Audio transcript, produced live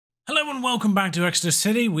and welcome back to Exeter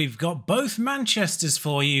City. We've got both Manchesters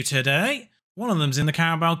for you today. One of them's in the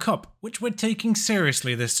Carabao Cup, which we're taking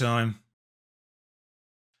seriously this time.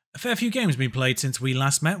 A fair few games been played since we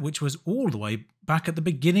last met, which was all the way back at the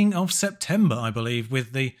beginning of September, I believe,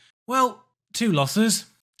 with the, well, 2 losses.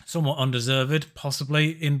 Somewhat undeserved,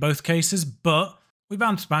 possibly, in both cases, but we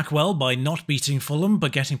bounced back well by not beating Fulham,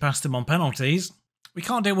 but getting past them on penalties. We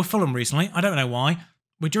can't deal with Fulham recently, I don't know why.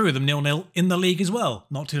 We drew them 0-0 in the league as well,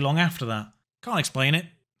 not too long after that. Can't explain it.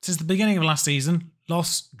 Since the beginning of last season,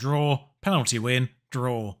 loss, draw, penalty win,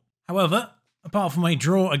 draw. However, apart from a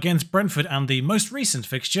draw against Brentford and the most recent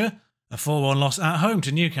fixture, a 4-1 loss at home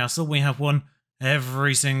to Newcastle, we have won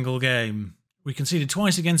every single game. We conceded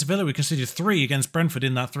twice against Villa, we conceded 3 against Brentford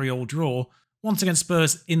in that 3-3 draw, once against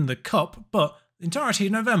Spurs in the Cup, but the entirety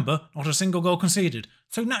of November, not a single goal conceded.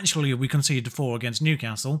 So naturally we conceded 4 against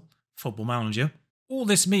Newcastle, Football Manager. All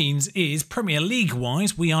this means is, Premier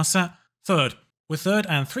League-wise, we are sat third. We're third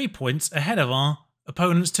and 3 points ahead of our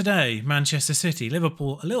opponents today. Manchester City,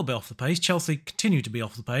 Liverpool a little bit off the pace, Chelsea continue to be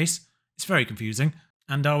off the pace. It's very confusing.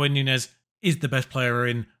 And Darwin Núñez is the best player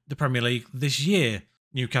in the Premier League this year.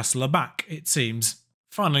 Newcastle are back, it seems.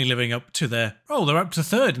 Finally living up to their... Oh, they're up to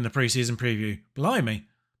third in the pre-season preview. Blimey.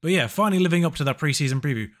 But yeah, finally living up to that pre-season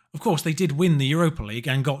preview. Of course, they did win the Europa League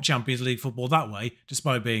and got Champions League football that way,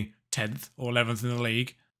 despite being 10th or 11th in the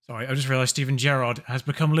league. Sorry, I just realised Steven Gerrard has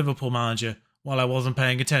become Liverpool manager while I wasn't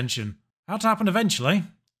paying attention. That'll happen eventually.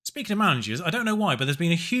 Speaking of managers, I don't know why, but there's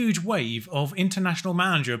been a huge wave of international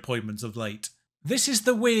manager appointments of late. This is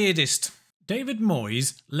the weirdest. David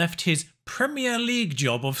Moyes left his Premier League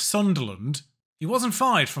job of Sunderland. He wasn't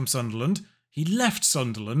fired from Sunderland. He left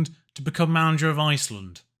Sunderland to become manager of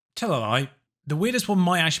Iceland. Tell a lie, the weirdest one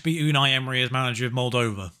might actually be Unai Emery as manager of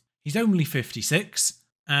Moldova. He's only 56.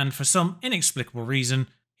 And for some inexplicable reason,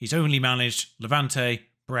 he's only managed Levante,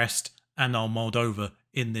 Brest, and now Moldova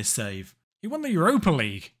in this save. He won the Europa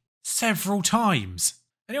League several times.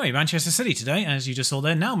 Anyway, Manchester City today, as you just saw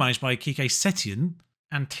there, now managed by Quique Setien.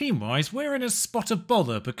 And team-wise, we're in a spot of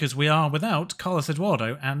bother because we are without Carlos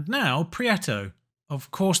Eduardo and now Prieto.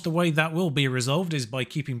 Of course, the way that will be resolved is by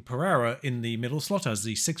keeping Pereira in the middle slot as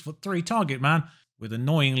the 6'3" target man with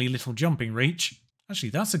annoyingly little jumping reach.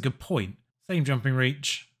 Actually, that's a good point. Same jumping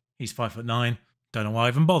reach. He's 5'9". Don't know why I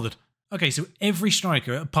even bothered. Okay, so every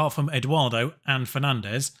striker, apart from Eduardo and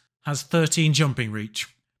Fernandes, has 13 jumping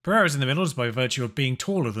reach. Pereira's in the middle just by virtue of being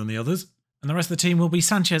taller than the others. And the rest of the team will be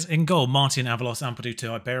Sanchez in goal, Martin, Avalos, Ampadu,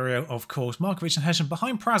 Iberio, of course, Markovic and Heshen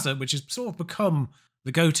behind Praza, which has sort of become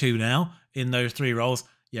the go-to now in those 3 roles.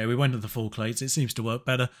 Yeah, we went with the full plates. It seems to work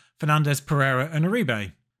better. Fernandes, Pereira and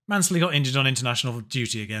Uribe. Mansley got injured on international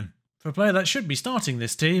duty again. For a player that should be starting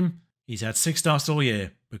this team, he's had 6 starts all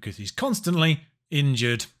year because he's constantly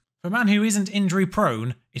injured. For a man who isn't injury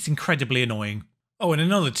prone, it's incredibly annoying. Oh, and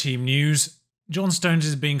another team news, John Stones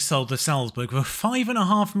is being sold to Salzburg for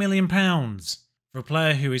 £5.5 million. For a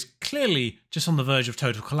player who is clearly just on the verge of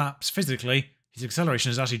total collapse physically, his acceleration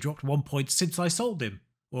has actually dropped 1 point since I sold him,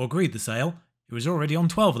 or agreed the sale. He was already on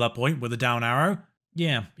 12 at that point with a down arrow.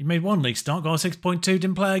 Yeah, he made 1 league start, got a 6.2,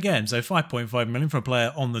 didn't play again, so 5.5 million for a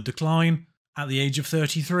player on the decline at the age of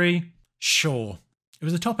 33. Sure. It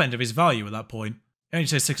was the top end of his value at that point. I only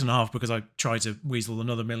say 6.5 because I tried to weasel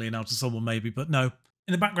another million out of someone maybe, but no.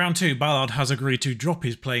 In the background too, Ballard has agreed to drop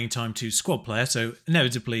his playing time to squad player, so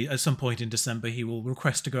inevitably at some point in December he will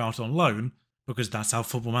request to go out on loan, because that's how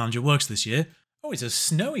Football Manager works this year. Oh, it's a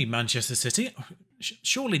snowy Manchester City.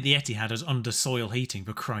 Surely the Etihad is under soil heating,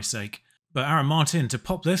 for Christ's sake. But Aaron Martin to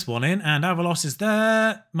pop this one in, and Avalos is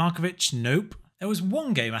there. Markovic, nope. There was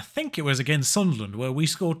one game, I think it was against Sunderland, where we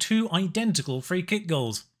scored 2 identical free kick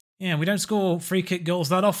goals. Yeah, we don't score free kick goals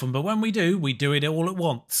that often, but when we do it all at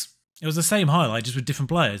once. It was the same highlight, just with different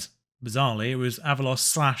players. Bizarrely, it was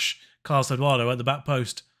Avalos / Carlos Eduardo at the back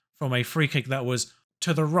post from a free kick that was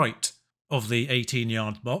to the right of the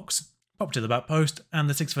 18-yard box. Popped to the back post, and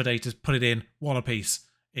the 6'8" put it in 1 apiece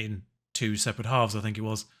in 2 separate halves, I think it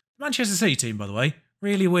was. The Manchester City team, by the way,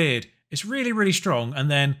 really weird. It's really, really strong,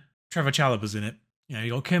 and then Trevor Chalobah's in it. You know,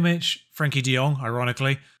 you got Kimmich, Frankie de Jong,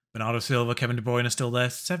 ironically, Bernardo Silva, Kevin De Bruyne are still there.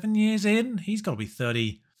 7 years in, he's got to be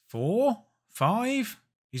 34, 5.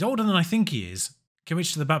 He's older than I think he is.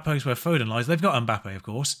 Kimmich to the back post where Foden lies. They've got Mbappe, of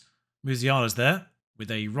course. Musiala's there with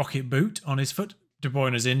a rocket boot on his foot. De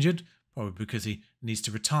Bruyne's injured, probably because he needs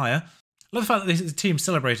to retire. I love the fact that this is a team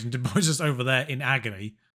celebrating. De Bruyne's just over there in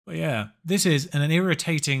agony. But yeah, this is an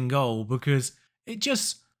irritating goal because it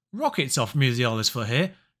just rockets off Musiala's foot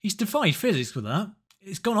here. He's defied physics with that.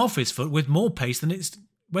 It's gone off his foot with more pace than it's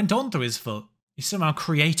went onto his foot. He's somehow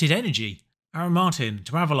created energy. Aaron Martin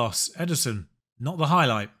to Avalos, Ederson. Not the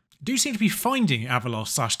highlight. do seem to be finding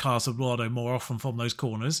Avalos/Casa more often from those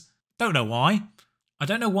corners. Don't know why. I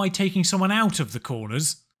don't know why taking someone out of the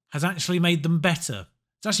corners has actually made them better.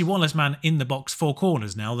 There's actually one less man in the box for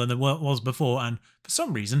corners now than there was before, and for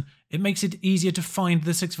some reason, it makes it easier to find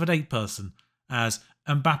the 6'8" person, as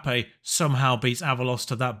Mbappe somehow beats Avalos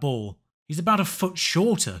to that ball. He's about a foot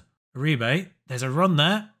shorter. Uribe, there's a run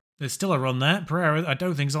there. There's still a run there. Pereira, I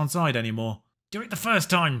don't think, is onside anymore. Do it the first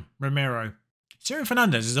time, Ramiro. Sergio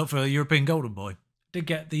Fernandez is up for the European Golden Boy. Did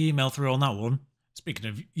get the email through on that one. Speaking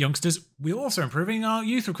of youngsters, we're also improving our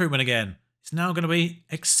youth recruitment again. It's now going to be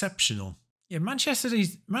exceptional. Yeah, Manchester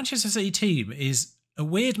City team is a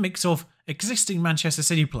weird mix of existing Manchester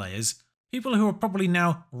City players, people who are probably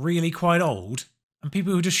now really quite old, and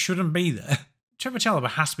people who just shouldn't be there. Trevor Chalobah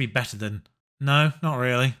has to be better than... No, not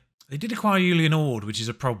really. They did acquire Julian Ord, which is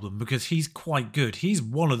a problem because he's quite good. He's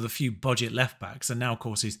one of the few budget left-backs, and now, of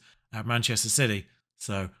course, he's at Manchester City.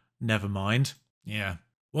 So, never mind. Yeah,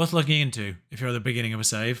 worth looking into if you're at the beginning of a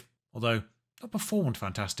save. Although, not performed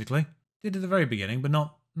fantastically. Did at the very beginning, but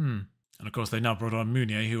not... And, of course, they now brought on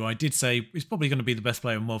Meunier, who I did say is probably going to be the best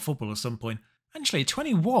player in world football at some point. Actually,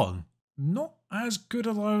 21. Not as good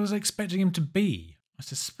as I was expecting him to be. I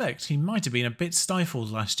suspect he might have been a bit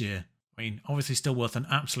stifled last year. I mean, obviously still worth an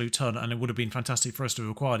absolute ton, and it would have been fantastic for us to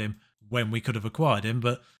have acquired him when we could have acquired him,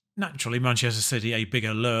 but naturally Manchester City a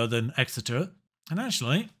bigger lure than Exeter. And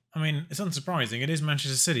actually, I mean, it's unsurprising, it is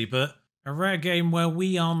Manchester City, but a rare game where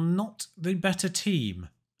we are not the better team.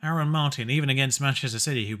 Aaron Martin, even against Manchester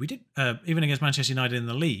City, who we did, even against Manchester United in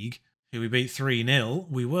the league, who we beat 3-0,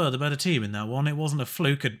 we were the better team in that one. It wasn't a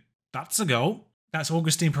fluke, and that's a goal. That's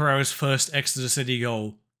Augustin Pereira's first Exeter City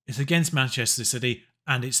goal. It's against Manchester City,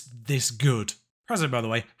 and it's this good. Prezzo, by the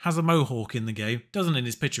way, has a mohawk in the game. Doesn't in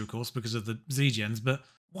his picture, of course, because of the Z-gens, but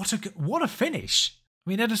what a finish. I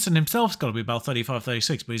mean, Edison himself's got to be about 35,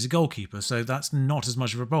 36, but he's a goalkeeper, so that's not as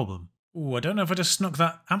much of a problem. Ooh, I don't know if I just snuck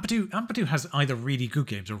that. Ampadu has either really good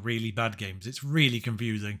games or really bad games. It's really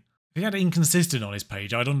confusing. If he had inconsistent on his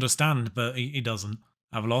page, I'd understand, but he doesn't.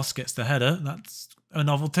 Avalos gets the header. That's a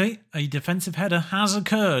novelty. A defensive header has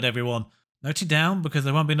occurred, everyone. Note it down, because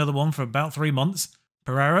there won't be another one for about 3 months.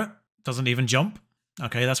 Pereira doesn't even jump.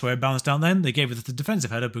 Okay, that's where it balanced out then. They gave us the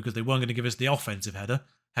defensive header because they weren't going to give us the offensive header.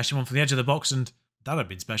 Heshimon for the edge of the box, and that had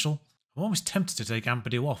been special. I'm almost tempted to take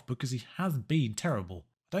Ampadu off because he has been terrible.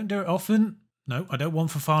 I don't do it often. No, I don't want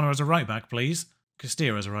Fofana as a right back, please.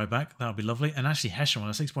 Castillo as a right back, that would be lovely. And actually Heshimon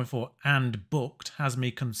at 6.4 and booked has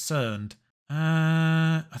me concerned.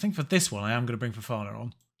 I think for this one I am going to bring Fofana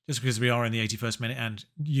on. Just because we are in the 81st minute and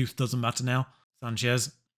youth doesn't matter now.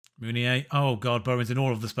 Sanchez, Meunier. Oh god, Bowen's in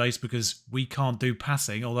all of the space because we can't do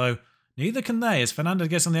passing, although neither can they as Fernandez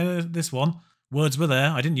gets on the end of this one. Words were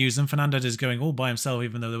there, I didn't use them. Fernandez is going all by himself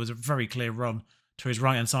even though there was a very clear run to his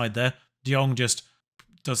right hand side there. De Jong just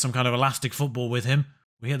does some kind of elastic football with him.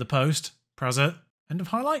 We hit the post. Prazet. End of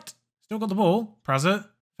highlight. Still got the ball. Prazet.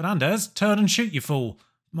 Fernandez. Turn and shoot, you fool.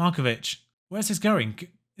 Markovic. Where's this going?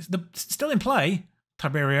 Still in play.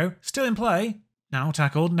 Tiberio. Still in play. Now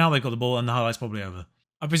tackled. Now they've got the ball and the highlight's probably over.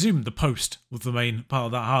 I presume the post was the main part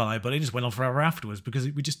of that highlight, but it just went on forever afterwards because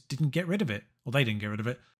we just didn't get rid of it. Or they didn't get rid of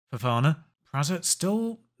it. Fofana. Prazet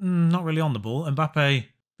still not really on the ball. Mbappe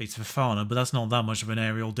beats Fofana, but that's not that much of an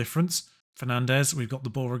aerial difference. Fernandez, we've got the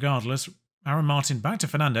ball regardless. Aaron Martin back to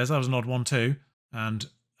Fernandez, that was an odd one too. And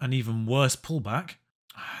an even worse pullback.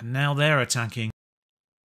 Now they're attacking.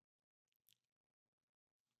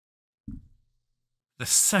 The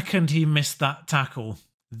second he missed that tackle,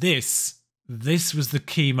 this was the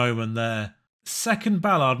key moment there. Second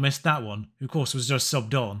Ballard missed that one, who of course was just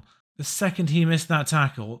subbed on. The second he missed that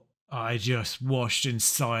tackle, I just watched in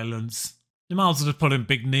silence. They might as well just put in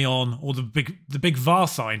big neon, or the big VAR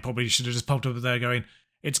sign probably should have just popped up there going,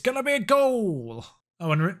 "It's gonna be a goal!"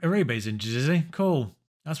 Oh, and Uribe's injured, is he? Cool.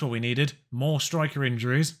 That's what we needed. More striker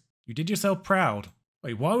injuries. You did yourself proud.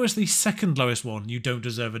 Wait, why was the second lowest one, "You don't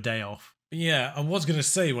deserve a day off"? But yeah, I was going to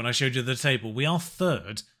say when I showed you the table, we are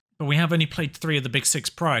third, but we have only played 3 of the big 6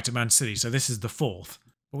 prior to Man City, so this is the 4th.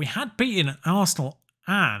 But we had beaten Arsenal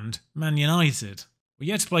and Man United. We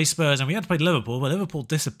had to play Spurs and we had to play Liverpool, but Liverpool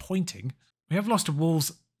disappointing. We have lost to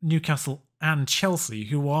Wolves, Newcastle and Chelsea,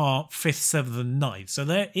 who are 5th, 7th and 9th. So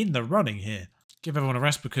they're in the running here. Give everyone a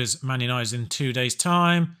rest because Man United's in 2 days'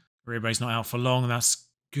 time. Uribe's not out for long. That's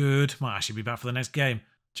good. Might actually be back for the next game.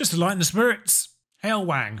 Just to lighten the spirits. Hail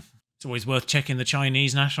Wang. It's always worth checking the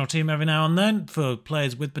Chinese national team every now and then for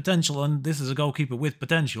players with potential. And this is a goalkeeper with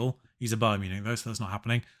potential. He's a Bayern Munich though, so that's not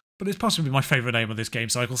happening. But it's possibly my favourite name of this game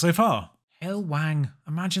cycle so far. Hail Wang.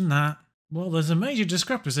 Imagine that. Well, there's a major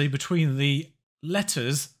discrepancy between the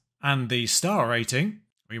letters and the star rating.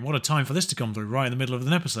 I mean, what a time for this to come through right in the middle of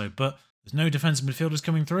an episode, but there's no defensive midfielders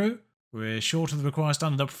coming through. We're short of the required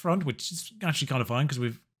standard up front, which is actually kind of fine because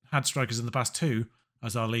we've had strikers in the past 2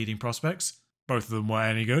 as our leading prospects. Both of them were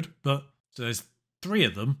any good, but so there's 3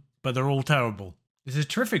 of them, but they're all terrible. This is a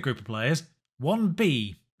terrific group of players.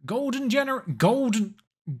 1B, Golden Generation,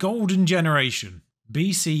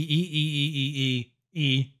 BCEEEEEEF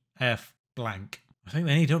blank. I think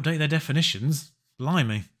they need to update their definitions.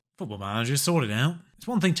 Blimey. Football Manager sorted out. It's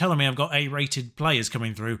one thing telling me I've got A-rated players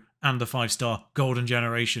coming through and the 5-star Golden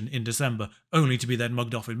Generation in December, only to be then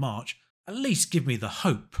mugged off in March. At least give me the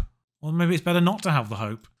hope. Or maybe it's better not to have the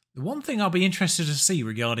hope. The one thing I'll be interested to see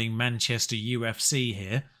regarding Manchester UFC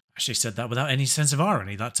here, I actually said that without any sense of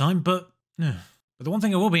irony that time, but the one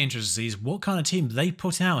thing I will be interested to see is what kind of team they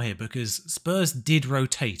put out here, because Spurs did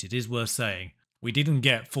rotate, it is worth saying. We didn't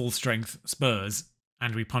get full-strength Spurs,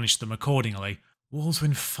 and we punished them accordingly. Wolves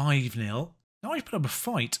win 5-0. Now I put up a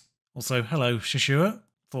fight. Also, hello, Shashua,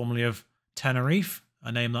 formerly of Tenerife,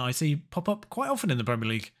 a name that I see pop up quite often in the Premier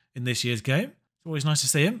League in this year's game. It's always nice to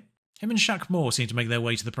see him. Him and Shaq Moore seem to make their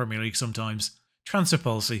way to the Premier League sometimes. Transfer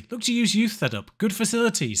policy. Look to use youth setup. Good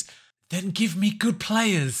facilities. Then give me good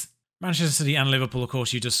players. Manchester City and Liverpool, of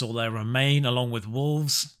course, you just saw there remain, along with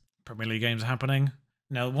Wolves. Premier League games are happening.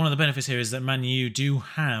 Now, one of the benefits here is that Man U do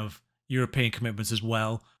have European commitments as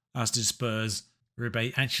well, as did Spurs.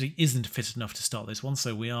 Roubaix actually isn't fit enough to start this one,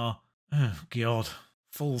 so we are, oh god,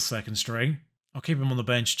 full second string. I'll keep him on the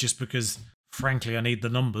bench just because, frankly, I need the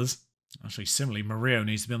numbers. Actually, similarly, Mario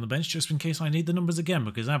needs to be on the bench just in case I need the numbers again,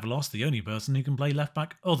 because I've lost the only person who can play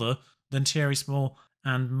left-back other than Thierry Small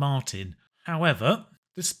and Martin. However,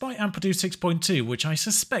 despite Ampadu 6.2, which I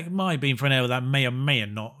suspect might be for an error that may or may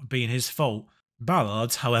not be his fault,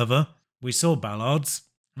 Ballards, however, we saw Ballards.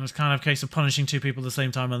 It was kind of a case of punishing 2 people at the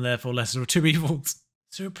same time and therefore lesser of 2 evils.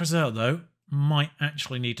 Stuart Prezel, though, might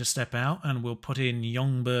actually need to step out, and we'll put in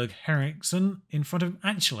Ljungberg Henriksen in front of him.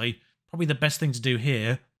 Actually, probably the best thing to do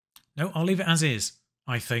here. No, I'll leave it as is,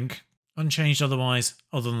 I think. Unchanged otherwise,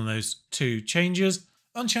 other than those 2 changes.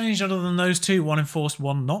 Unchanged other than those 2, 1 enforced,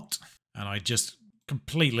 1 not. And I just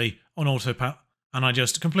completely on autopilot.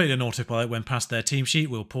 Went past their team sheet.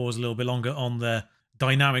 We'll pause a little bit longer on their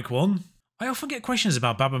dynamic one. I often get questions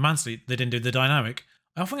about Baba Mansley. They didn't do the dynamic.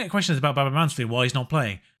 I often get questions about Baba Mansley why he's not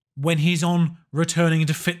playing when he's on returning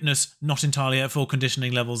to fitness, not entirely at full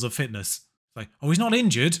conditioning levels of fitness. Like, oh, he's not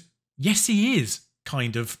injured. Yes, he is.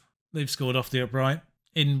 Kind of. They've scored off the upright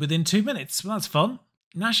within 2 minutes. Well, that's fun.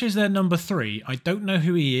 Nash is their number 3. I don't know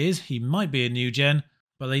who he is. He might be a new gen,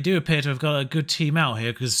 but they do appear to have got a good team out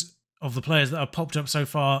here because of the players that have popped up so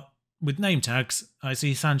far with name tags. I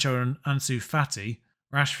see Sancho and Ansu Fati,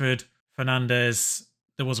 Rashford, Fernandes.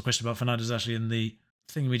 There was a question about Fernandes actually in the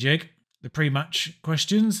thingamajig. The pre-match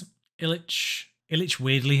questions. Illich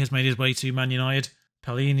weirdly has made his way to Man United.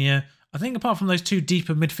 Palhinha. I think apart from those 2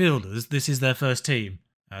 deeper midfielders, this is their first team.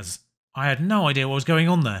 As I had no idea what was going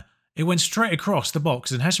on there. It went straight across the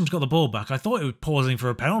box and Hesham's got the ball back. I thought it was pausing for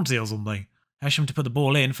a penalty or something. Hesham to put the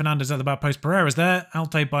ball in. Fernandes at the back post. Pereira's there.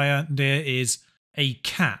 Alte Bayandir is a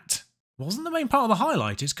cat. Wasn't the main part of the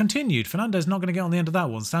highlight. It's continued. Fernandes not going to get on the end of that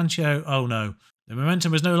one. Sancho, oh no. The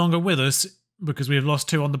momentum is no longer with us because we have lost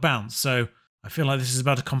 2 on the bounce. So I feel like this is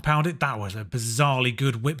about to compound it. That was a bizarrely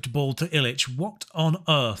good whipped ball to Illich. What on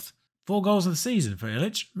earth? 4 goals of the season for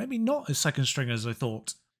Illich. Maybe not as second stringer as I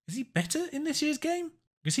thought. Is he better in this year's game?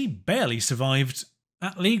 Because he barely survived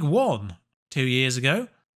at League One 2 years ago.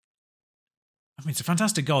 I mean, it's a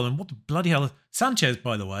fantastic goal, and what the bloody hell... Sanchez,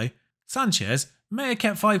 by the way. Sanchez may have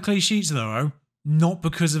kept 5 clean sheets in a row, not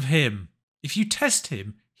because of him. If you test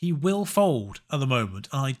him, he will fold at the moment,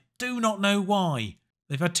 and I do not know why.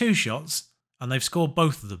 They've had 2 shots, and they've scored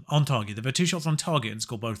both of them on target. They've had 2 shots on target and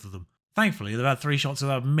scored both of them. Thankfully, they've had 3 shots that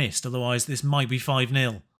have missed, otherwise this might be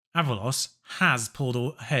 5-0. Avalos has pulled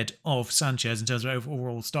ahead of Sanchez in terms of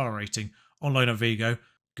overall star rating on loan at Vigo.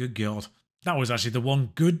 Good God. That was actually the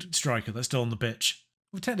one good striker that's still on the pitch.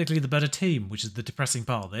 We're technically the better team, which is the depressing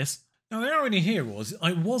part of this. Now, the irony here was,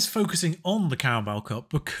 I was focusing on the Carabao Cup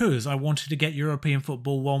because I wanted to get European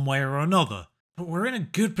football one way or another. But we're in a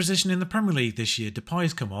good position in the Premier League this year.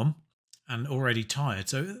 Depay's come on, and already tired,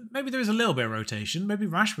 so maybe there is a little bit of rotation. Maybe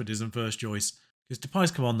Rashford isn't first choice, because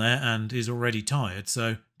Depay's come on there and is already tired,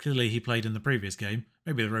 so clearly he played in the previous game.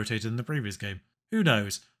 Maybe they rotated in the previous game. Who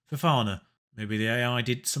knows? Fofana. Maybe the AI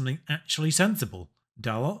did something actually sensible.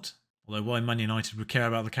 Dalot. Although why Man United would care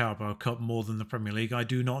about the Carabao Cup more than the Premier League, I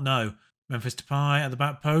do not know. Memphis Depay at the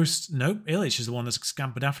back post. Nope, Illich is the one that's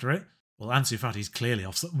scampered after it. Well, Ansu Fati's clearly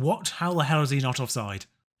offside. What? How the hell is he not offside?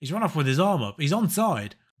 He's run off with his arm up. He's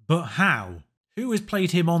onside. But how? Who has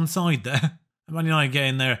played him onside there? Man United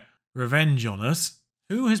getting their revenge on us.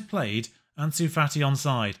 Who has played Ansu Fati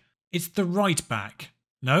onside? It's the right back.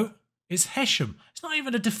 No, it's Hesham. It's not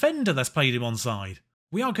even a defender that's played him onside.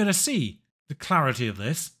 We are going to see the clarity of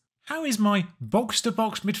this. How is my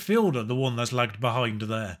box-to-box midfielder the one that's lagged behind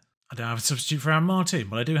there? I don't have a substitute for Martin,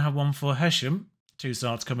 but I do have one for Hesham. 2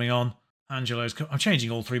 starts coming on. I'm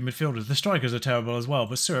changing all 3 midfielders. The strikers are terrible as well,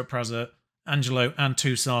 but Surat Prasad, Angelo and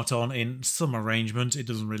 2 start on in some arrangement. It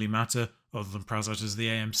doesn't really matter, other than Prasad as the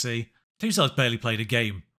AMC. 2 starts barely played a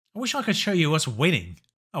game. I wish I could show you us winning.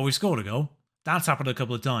 Oh, we've scored a goal. That's happened a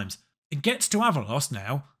couple of times. It gets to Avalos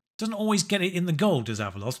now. Doesn't always get it in the goal, does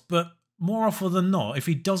Avalos, but more often than not, if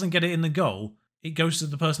he doesn't get it in the goal, it goes to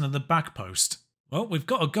the person at the back post. Well, we've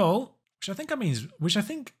got a goal, we've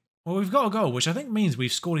got a goal, which I think means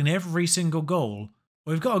we've scored in every single goal.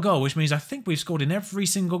 We've got a goal, which means I think we've scored in every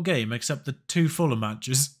single game except the 2 Fulham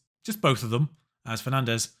matches. Just both of them, as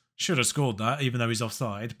Fernandes should have scored that, even though he's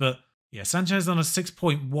offside. But yeah, Sanchez on a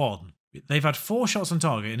 6.1. They've had 4 shots on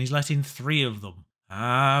target and he's let in 3 of them.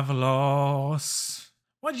 Avalos.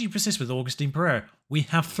 Why did you persist with Augustine Pereira? We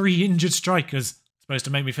have 3 injured strikers. Supposed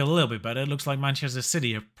to make me feel a little bit better. It looks like Manchester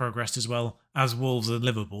City have progressed as well as Wolves and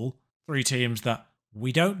Liverpool. 3 teams that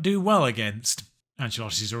we don't do well against.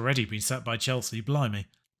 Ancelotti's already been sacked by Chelsea, blimey.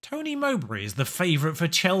 Tony Mowbray is the favourite for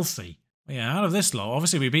Chelsea. Yeah, out of this lot,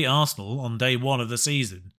 obviously we beat Arsenal on day 1 of the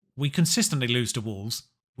season. We consistently lose to Wolves.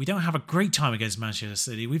 We don't have a great time against Manchester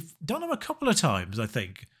City. We've done them a couple of times, I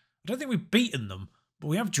think. I don't think we've beaten them, but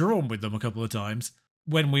we have drawn with them a couple of times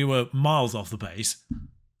when we were miles off the pace.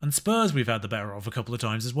 And Spurs we've had the better of a couple of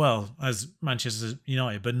times as well as Manchester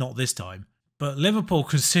United, but not this time. But Liverpool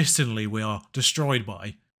consistently we are destroyed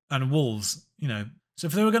by, and Wolves, So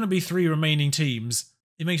if there were going to be 3 remaining teams,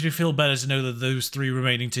 it makes me feel better to know that those 3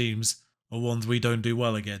 remaining teams are ones we don't do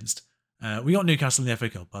well against. We got Newcastle in the FA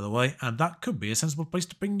Cup, by the way, and that could be a sensible place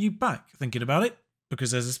to bring you back, thinking about it,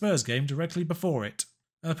 because there's a Spurs game directly before it.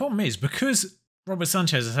 The problem is, because Robert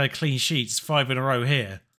Sanchez has had clean sheets 5 in a row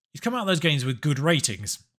here, he's come out of those games with good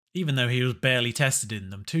ratings, even though he was barely tested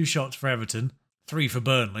in them. 2 shots for Everton, 3 for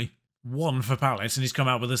Burnley, 1 for Palace, and he's come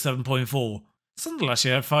out with a 7.4. Sunderland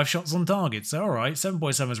actually had 5 shots on target, so alright,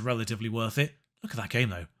 7.7 is relatively worth it. Look at that game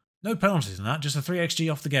though. No penalties in that, just a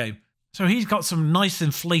 3xG off the game. So he's got some nice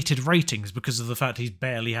inflated ratings because of the fact he's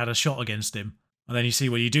barely had a shot against him. And then you see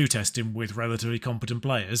when you do test him with relatively competent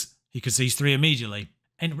players, he concedes 3 immediately.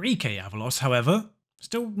 Enrique Avalos, however,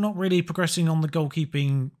 still not really progressing on the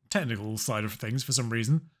goalkeeping technical side of things for some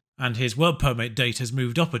reason. And his work permit date has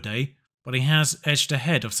moved up a day, but he has edged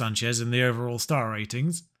ahead of Sanchez in the overall star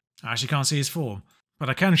ratings. I actually can't see his form, but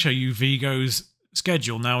I can show you Vigo's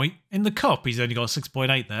schedule now. In the Cup, he's only got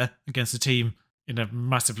 6.8 there against a team in a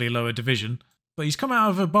massively lower division. But he's come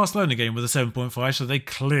out of a Barcelona game with a 7.5, so they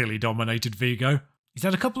clearly dominated Vigo. He's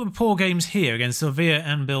had a couple of poor games here against Sevilla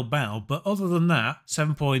and Bilbao, but other than that,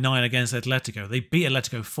 7.9 against Atletico. They beat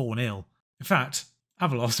Atletico 4-0. In fact,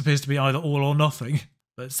 Avalos appears to be either all or nothing.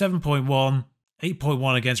 But 7.1,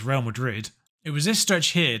 8.1 against Real Madrid. It was this stretch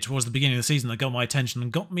here towards the beginning of the season that got my attention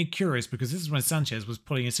and got me curious because this is when Sanchez was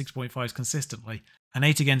putting in 6.5s consistently. An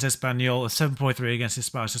 8 against Espanyol, a 7.3 against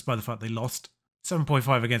España, just by the fact they lost.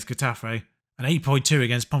 7.5 against Getafe, an 8.2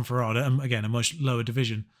 against Ponferrada, and again, a much lower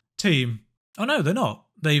division team. Oh no, they're not.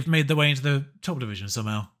 They've made their way into the top division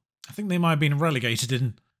somehow. I think they might have been relegated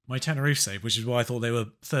in my Tenerife save, which is why I thought they were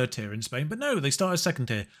 3rd tier in Spain, but no, they started 2nd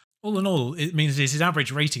tier. All in all, it means his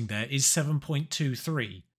average rating there is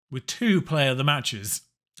 7.23. With 2 player of the matches,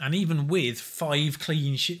 and even with 7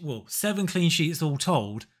 clean sheets all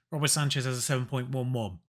told, Robert Sanchez has a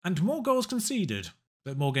 7.11. And more goals conceded,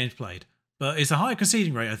 but more games played. But it's a higher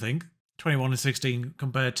conceding rate, I think. 21 and 16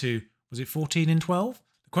 compared to, was it 14 and 12?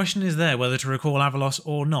 The question is there whether to recall Avalos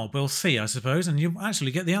or not. We'll see, I suppose, and you'll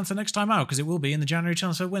actually get the answer next time out, because it will be in the January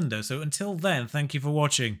transfer window. So until then, thank you for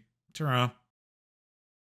watching. Ta-ra.